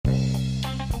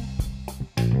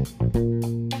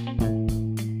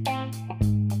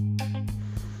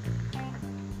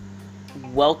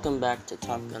Welcome back to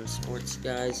TopGunSports,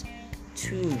 guys.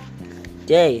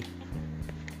 Today,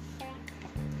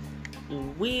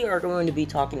 we are going to be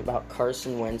talking about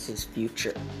Carson Wentz's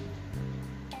future.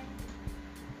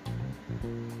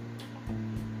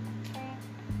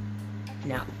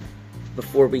 Now,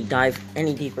 before we dive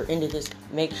any deeper into this,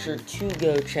 make sure to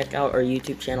go check out our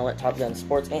YouTube channel at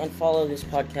TopGunSports and follow this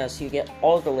podcast so you get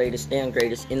all the latest and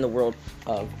greatest in the world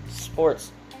of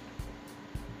sports.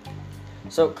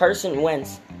 So, Carson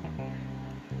Wentz,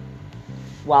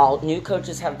 while new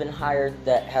coaches have been hired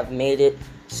that have made it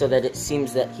so that it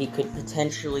seems that he could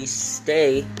potentially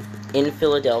stay in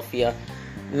Philadelphia,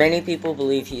 many people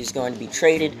believe he's going to be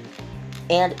traded,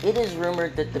 and it is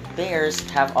rumored that the Bears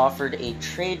have offered a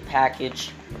trade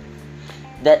package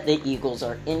that the Eagles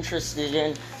are interested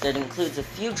in that includes a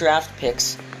few draft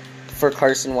picks for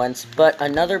Carson Wentz, but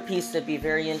another piece that'd be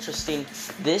very interesting,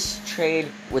 this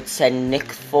trade would send Nick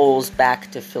Foles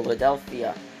back to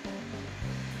Philadelphia.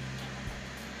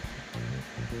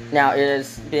 Now, it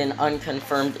has been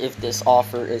unconfirmed if this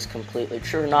offer is completely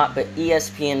true or not, but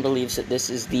ESPN believes that this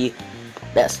is the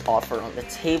best offer on the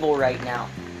table right now.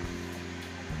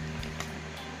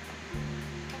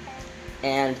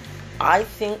 And I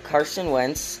think Carson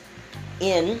Wentz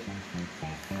in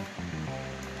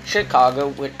Chicago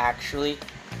would actually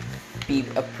be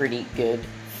a pretty good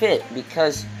fit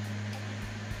because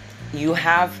you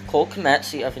have Cole Kmet,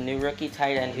 so you have a new rookie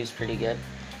tight end who's pretty good,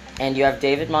 and you have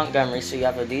David Montgomery, so you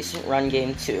have a decent run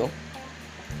game too.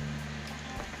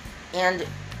 And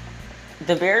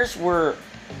the Bears were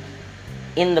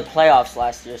in the playoffs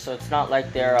last year, so it's not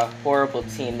like they're a horrible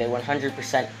team. They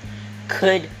 100%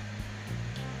 could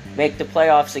make the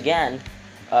playoffs again,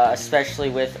 especially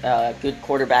with a good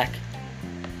quarterback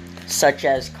such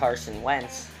as Carson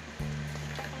Wentz.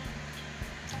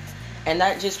 And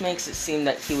that just makes it seem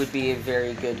that he would be a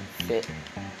very good fit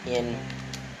in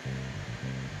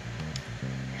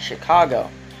Chicago.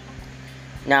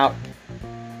 Now,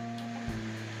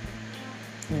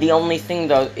 the only thing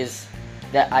though is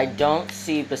that I don't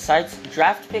see, besides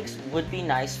draft picks would be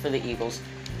nice for the Eagles,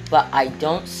 but I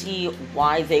don't see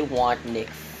why they want Nick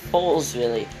Foles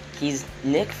really.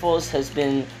 Nick Foles has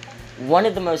been one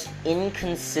of the most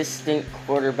inconsistent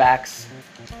quarterbacks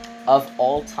of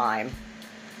all time.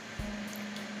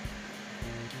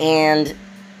 And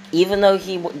even though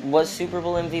he was Super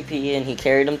Bowl MVP and he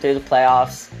carried them through the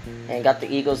playoffs and got the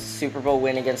Eagles Super Bowl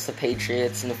win against the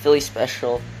Patriots and the Philly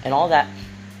special and all that,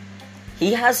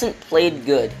 he hasn't played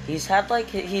good. He's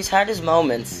had his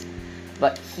moments,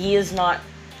 but he is not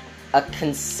a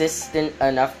consistent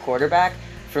enough quarterback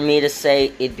for me to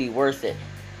say it'd be worth it.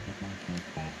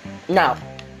 Now,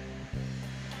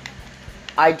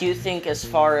 I do think as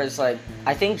far as I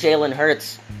think Jalen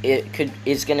Hurts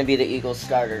is going to be the Eagles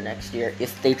starter next year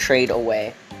if they trade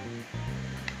away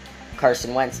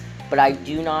Carson Wentz. But I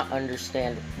do not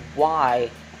understand why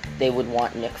they would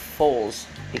want Nick Foles,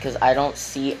 because I don't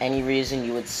see any reason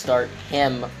you would start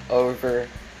him over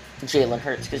Jalen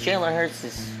Hurts, because Jalen Hurts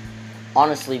is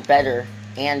honestly better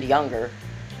and younger.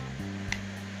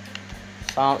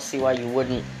 So I don't see why you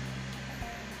wouldn't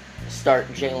start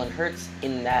Jalen Hurts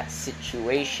in that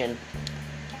situation.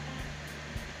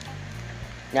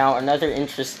 Now, another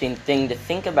interesting thing to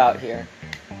think about here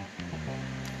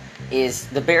is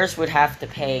the Bears would have to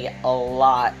pay a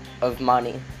lot of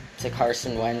money to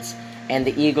Carson Wentz, and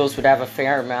the Eagles would have a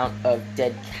fair amount of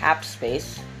dead cap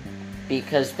space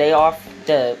because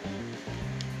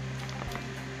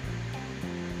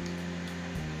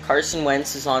Carson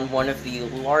Wentz is on one of the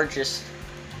largest,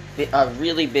 a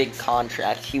really big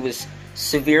contract. He was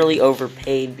severely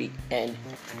overpaid and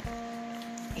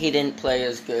he didn't play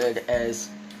as good as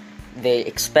they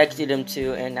expected him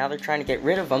to, and now they're trying to get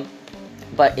rid of him.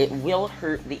 But it will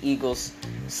hurt the Eagles'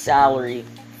 salary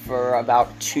for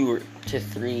about 2 to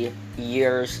 3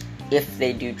 years if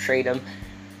they do trade him.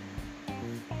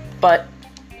 But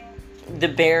the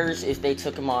Bears, if they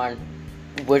took him on,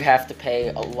 would have to pay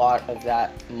a lot of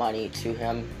that money to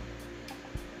him.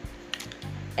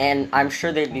 And I'm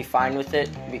sure they'd be fine with it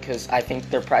because I think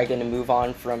they're probably going to move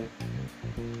on from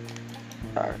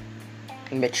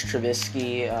Mitch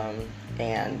Trubisky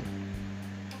and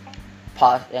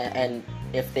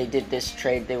if they did this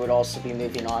trade, they would also be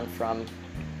moving on from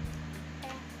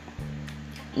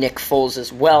Nick Foles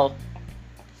as well.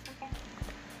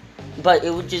 But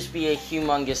it would just be a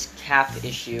humongous cap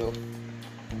issue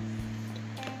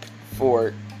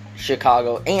for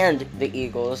Chicago and the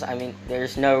Eagles. I mean,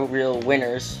 there's no real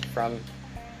winners from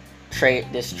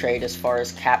this trade as far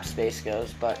as cap space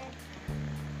goes, but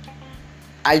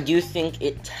I do think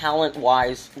it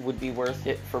talent-wise would be worth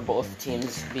it for both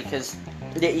teams because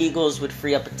the Eagles would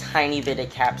free up a tiny bit of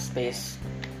cap space,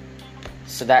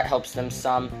 so that helps them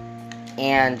some.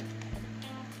 And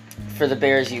for the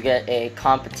Bears, you get a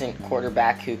competent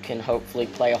quarterback who can hopefully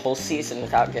play a whole season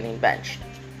without getting benched,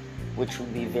 which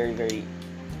would be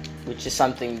which is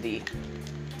something the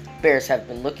Bears have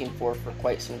been looking for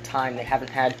quite some time. They haven't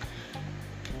had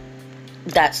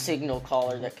that signal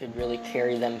caller that could really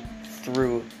carry them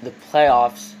through the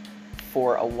playoffs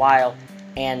for a while,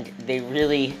 and they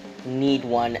really need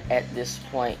one at this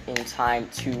point in time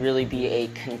to really be a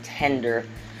contender,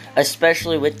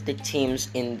 especially with the teams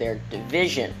in their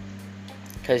division,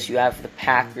 because you have the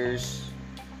Packers,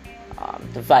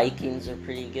 the Vikings are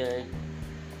pretty good,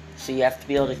 so you have to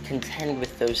be able to contend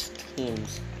with those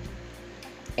teams.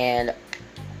 And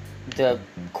the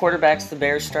quarterbacks the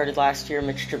Bears started last year,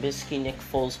 Mitch Trubisky, Nick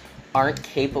Foles, aren't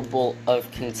capable of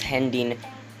contending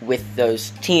with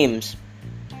those teams.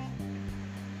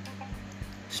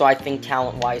 So I think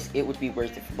talent-wise, it would be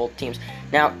worth it for both teams.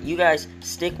 Now, you guys,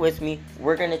 stick with me.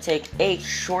 We're going to take a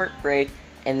short break,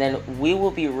 and then we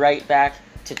will be right back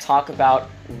to talk about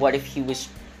what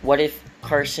if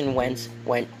Carson Wentz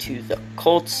went to the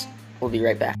Colts. We'll be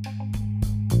right back.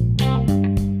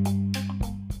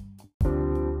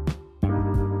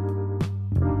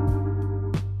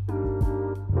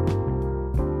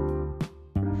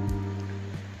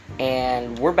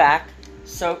 And we're back.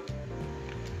 So,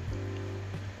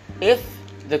 if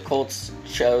the Colts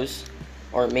chose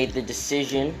or made the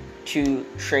decision to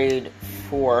trade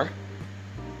for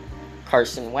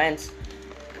Carson Wentz,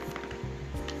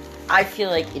 I feel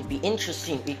like it'd be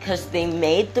interesting because they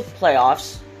made the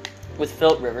playoffs with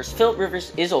Phillip Rivers. Phillip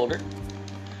Rivers is older,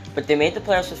 but they made the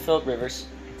playoffs with Phillip Rivers.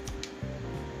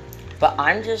 But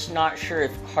I'm just not sure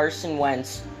if Carson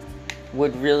Wentz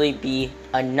would really be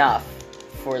enough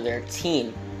for their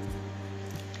team.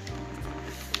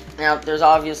 Now, there's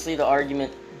obviously the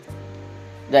argument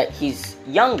that he's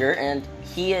younger, and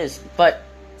he is, but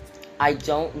I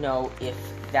don't know if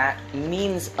that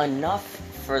means enough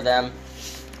for them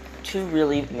to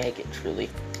really make it truly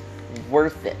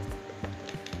worth it.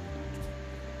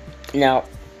 Now,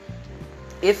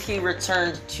 if he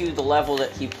returned to the level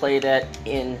that he played at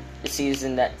in the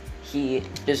season that he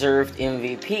deserved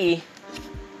MVP,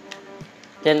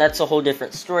 then that's a whole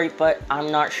different story, but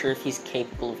I'm not sure if he's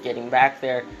capable of getting back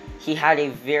there. He had a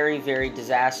very, very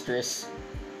disastrous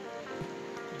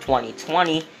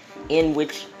 2020 in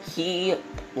which he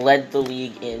led the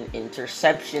league in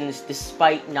interceptions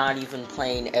despite not even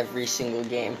playing every single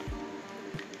game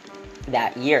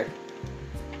that year.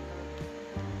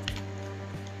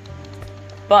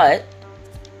 But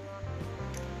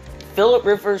Phillip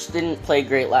Rivers didn't play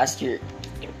great last year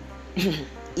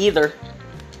either.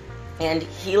 And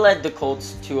he led the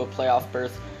Colts to a playoff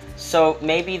berth, so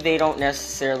maybe they don't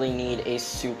necessarily need a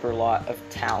super lot of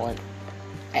talent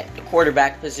at the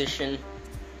quarterback position.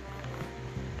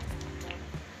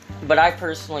 But I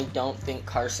personally don't think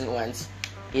Carson Wentz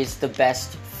is the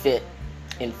best fit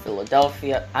in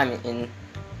in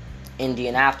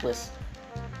Indianapolis.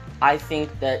 I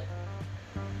think that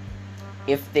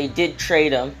if they did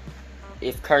trade him,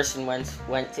 if Carson Wentz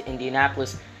went to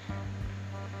Indianapolis,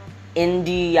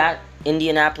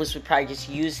 Indianapolis would probably just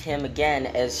use him again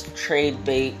as trade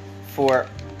bait for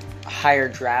higher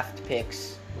draft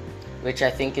picks, which I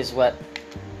think is what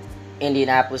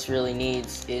Indianapolis really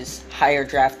needs, is higher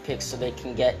draft picks so they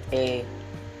can get a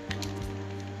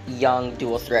young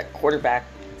dual threat quarterback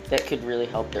that could really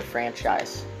help their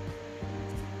franchise.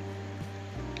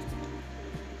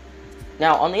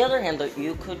 Now, on the other hand, though,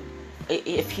 you could,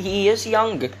 if he is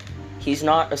young, he's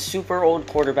not a super old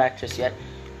quarterback just yet,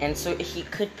 and so he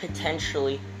could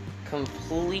potentially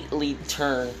completely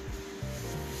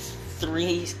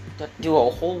do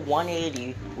a whole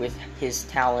 180 with his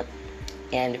talent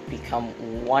and become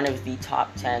one of the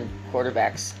top 10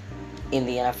 quarterbacks in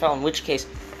the NFL, in which case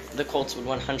the Colts would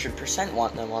 100%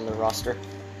 want them on the roster.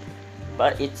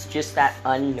 But it's just that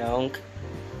unknown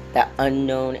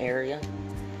area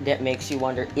that makes you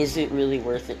wonder, is it really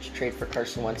worth it to trade for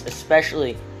Carson Wentz,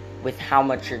 especially with how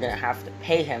much you're going to have to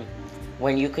pay him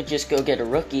when you could just go get a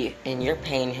rookie and you're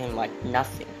paying him like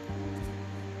nothing.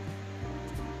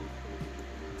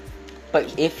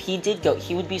 But if he did go,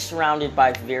 he would be surrounded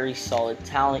by very solid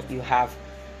talent. You have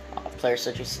players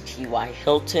such as T.Y.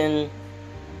 Hilton.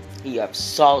 You have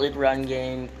solid run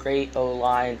game, great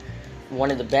O-line,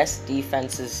 one of the best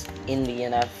defenses in the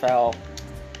NFL.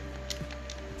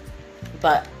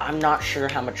 But I'm not sure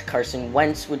how much Carson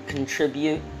Wentz would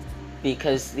contribute,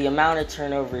 because the amount of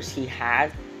turnovers he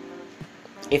had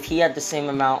if he had the same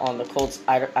amount on the Colts,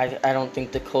 I don't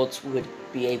think the Colts would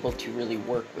be able to really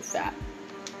work with that.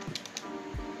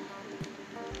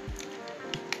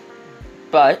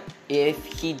 But if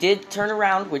he did turn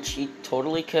around, which he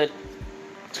totally could,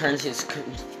 turns his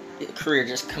career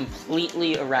just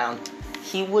completely around,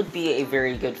 he would be a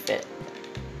very good fit.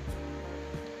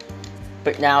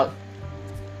 But now,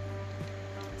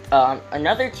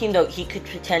 another team though he could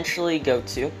potentially go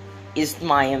to is the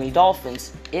Miami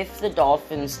Dolphins. If the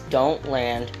Dolphins don't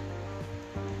land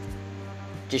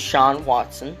Deshaun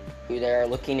Watson, who they are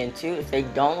looking into, if they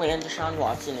don't land Deshaun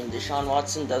Watson and Deshaun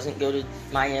Watson doesn't go to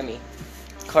Miami,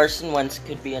 Carson Wentz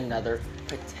could be another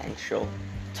potential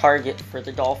target for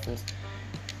the Dolphins.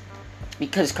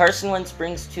 Because Carson Wentz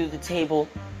brings to the table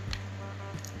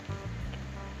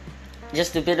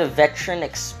just a bit of veteran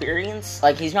experience.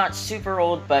 Like, he's not super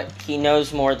old, but he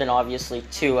knows more than, obviously,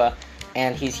 Tua.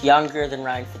 And he's younger than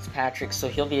Ryan Fitzpatrick, so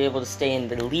he'll be able to stay in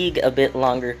the league a bit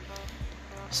longer.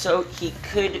 So he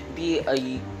could be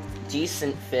a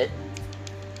decent fit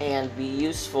and be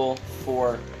useful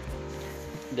for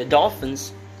the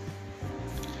Dolphins.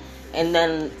 And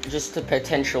then just a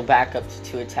potential backup to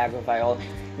Tua Tagovailoa.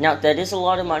 Now, that is a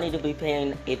lot of money to be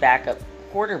paying a backup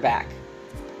quarterback.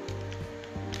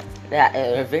 That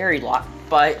a very lot.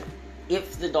 But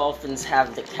if the Dolphins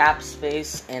have the cap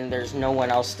space and there's no one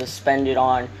else to spend it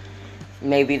on,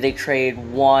 maybe they trade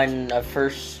a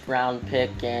first-round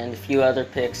pick and a few other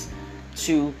picks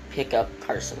to pick up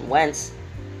Carson Wentz.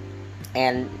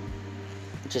 And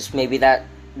just maybe that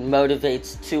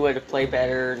motivates Tua to play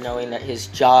better, knowing that his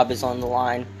job is on the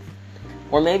line.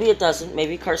 Or maybe it doesn't.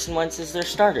 Maybe Carson Wentz is their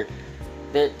starter.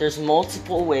 There's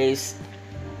multiple ways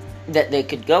that they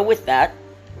could go with that,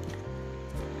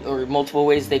 or multiple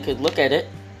ways they could look at it,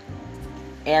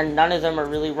 and none of them are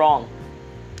really wrong.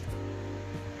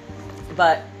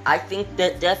 But I think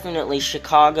that definitely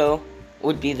Chicago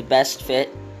would be the best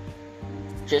fit,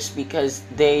 just because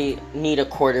they need a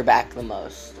quarterback the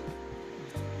most.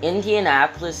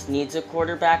 Indianapolis needs a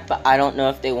quarterback, but I don't know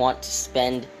if they want to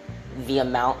spend the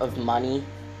amount of money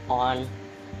on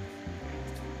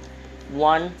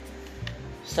one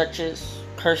such as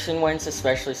Carson Wentz,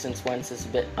 especially since Wentz is a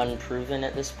bit unproven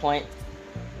at this point.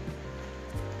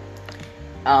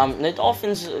 The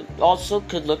Dolphins also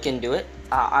could look into it.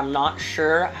 I'm not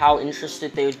sure how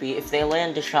interested they would be. If they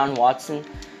land Deshaun Watson,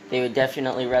 they would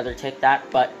definitely rather take that.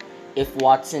 But if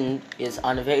Watson is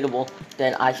unavailable,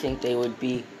 then I think they would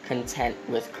be content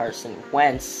with Carson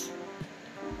Wentz.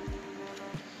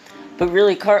 But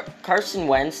really, Carson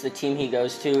Wentz, the team he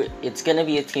goes to, it's going to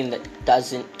be a team that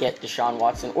doesn't get Deshaun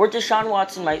Watson. Or Deshaun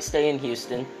Watson might stay in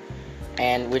Houston,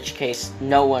 in which case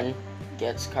no one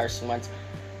gets Carson Wentz.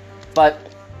 But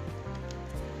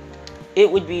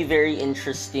it would be very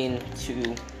interesting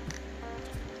to...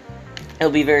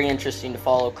 It'll be very interesting to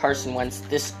follow Carson Wentz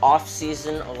this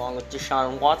offseason along with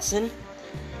Deshaun Watson.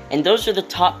 And those are the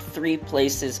top 3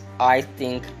 places I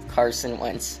think Carson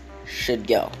Wentz should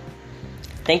go.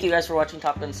 Thank you guys for watching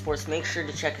Top Gun Sports. Make sure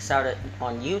to check us out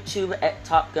on YouTube at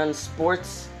Top Gun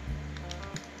Sports.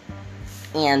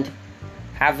 And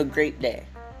have a great day.